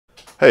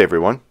Hey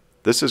everyone,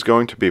 this is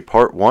going to be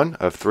part 1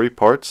 of 3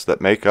 parts that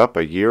make up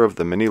a year of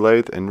the mini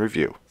lathe in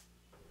review.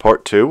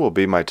 Part 2 will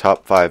be my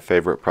top 5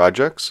 favorite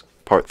projects.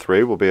 Part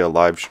 3 will be a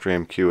live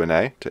stream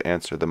Q&A to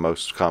answer the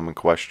most common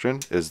question,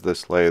 is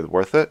this lathe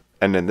worth it?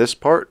 And in this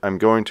part, I'm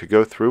going to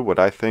go through what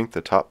I think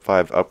the top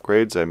 5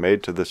 upgrades I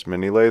made to this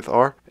mini lathe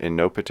are, in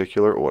no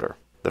particular order.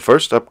 The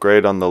first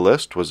upgrade on the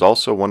list was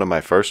also one of my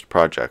first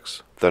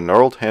projects, the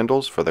knurled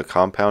handles for the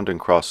compound and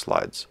cross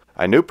slides.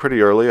 I knew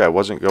pretty early I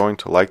wasn't going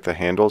to like the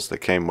handles that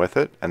came with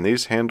it, and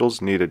these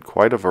handles needed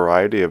quite a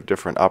variety of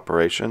different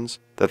operations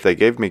that they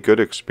gave me good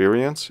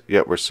experience,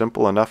 yet were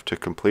simple enough to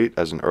complete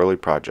as an early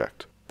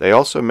project. They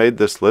also made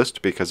this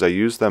list because I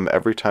use them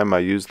every time I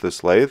use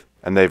this lathe,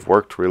 and they've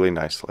worked really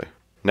nicely.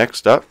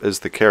 Next up is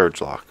the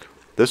carriage lock.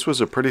 This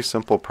was a pretty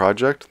simple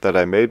project that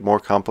I made more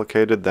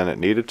complicated than it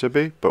needed to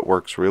be, but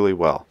works really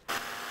well.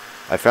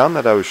 I found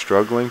that I was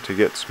struggling to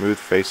get smooth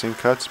facing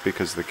cuts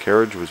because the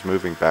carriage was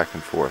moving back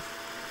and forth.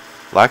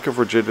 Lack of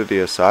rigidity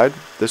aside,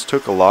 this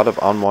took a lot of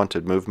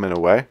unwanted movement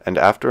away, and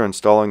after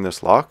installing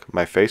this lock,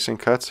 my facing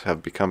cuts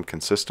have become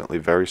consistently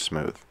very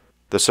smooth.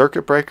 The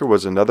circuit breaker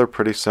was another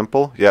pretty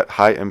simple, yet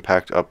high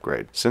impact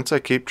upgrade. Since I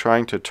keep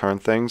trying to turn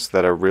things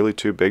that are really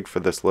too big for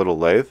this little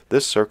lathe,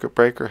 this circuit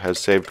breaker has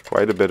saved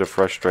quite a bit of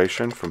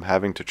frustration from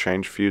having to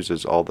change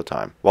fuses all the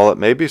time. While it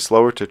may be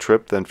slower to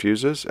trip than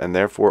fuses and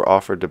therefore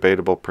offer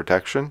debatable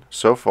protection,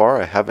 so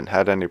far I haven't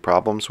had any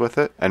problems with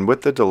it, and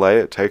with the delay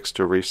it takes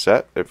to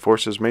reset, it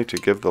forces me to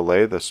give the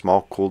lathe a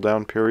small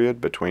cooldown period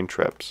between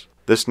trips.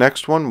 This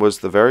next one was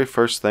the very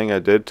first thing I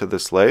did to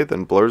this lathe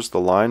and blurs the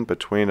line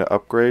between an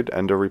upgrade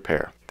and a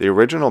repair. The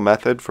original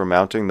method for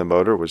mounting the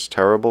motor was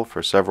terrible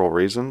for several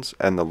reasons,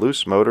 and the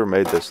loose motor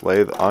made this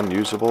lathe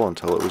unusable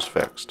until it was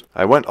fixed.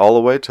 I went all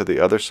the way to the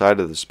other side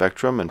of the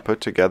spectrum and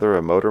put together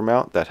a motor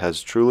mount that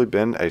has truly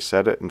been a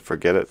set it and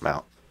forget it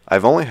mount.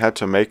 I've only had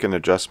to make an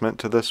adjustment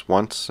to this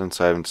once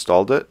since I've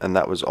installed it, and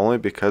that was only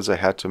because I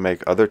had to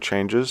make other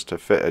changes to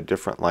fit a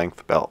different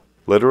length belt.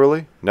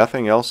 Literally,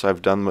 nothing else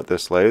I've done with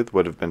this lathe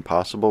would have been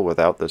possible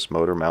without this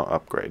motor mount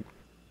upgrade.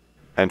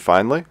 And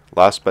finally,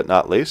 last but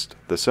not least,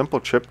 the simple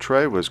chip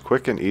tray was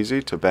quick and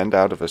easy to bend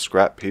out of a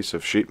scrap piece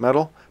of sheet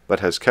metal, but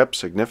has kept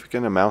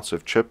significant amounts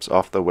of chips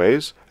off the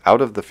ways,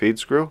 out of the feed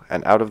screw,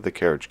 and out of the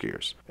carriage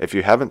gears. If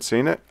you haven't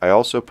seen it, I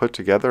also put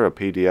together a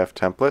PDF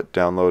template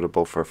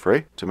downloadable for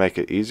free to make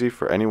it easy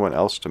for anyone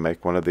else to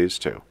make one of these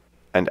too.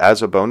 And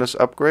as a bonus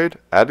upgrade,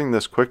 adding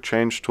this quick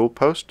change tool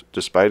post,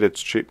 despite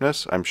its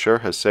cheapness, I'm sure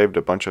has saved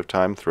a bunch of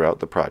time throughout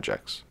the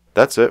projects.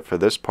 That's it for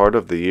this part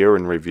of the year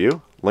in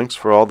review. Links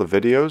for all the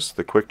videos,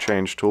 the quick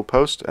change tool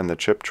post, and the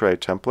chip tray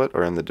template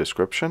are in the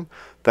description.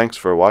 Thanks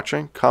for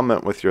watching,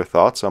 comment with your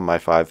thoughts on my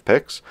 5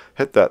 picks,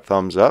 hit that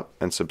thumbs up,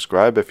 and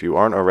subscribe if you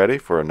aren't already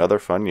for another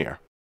fun year.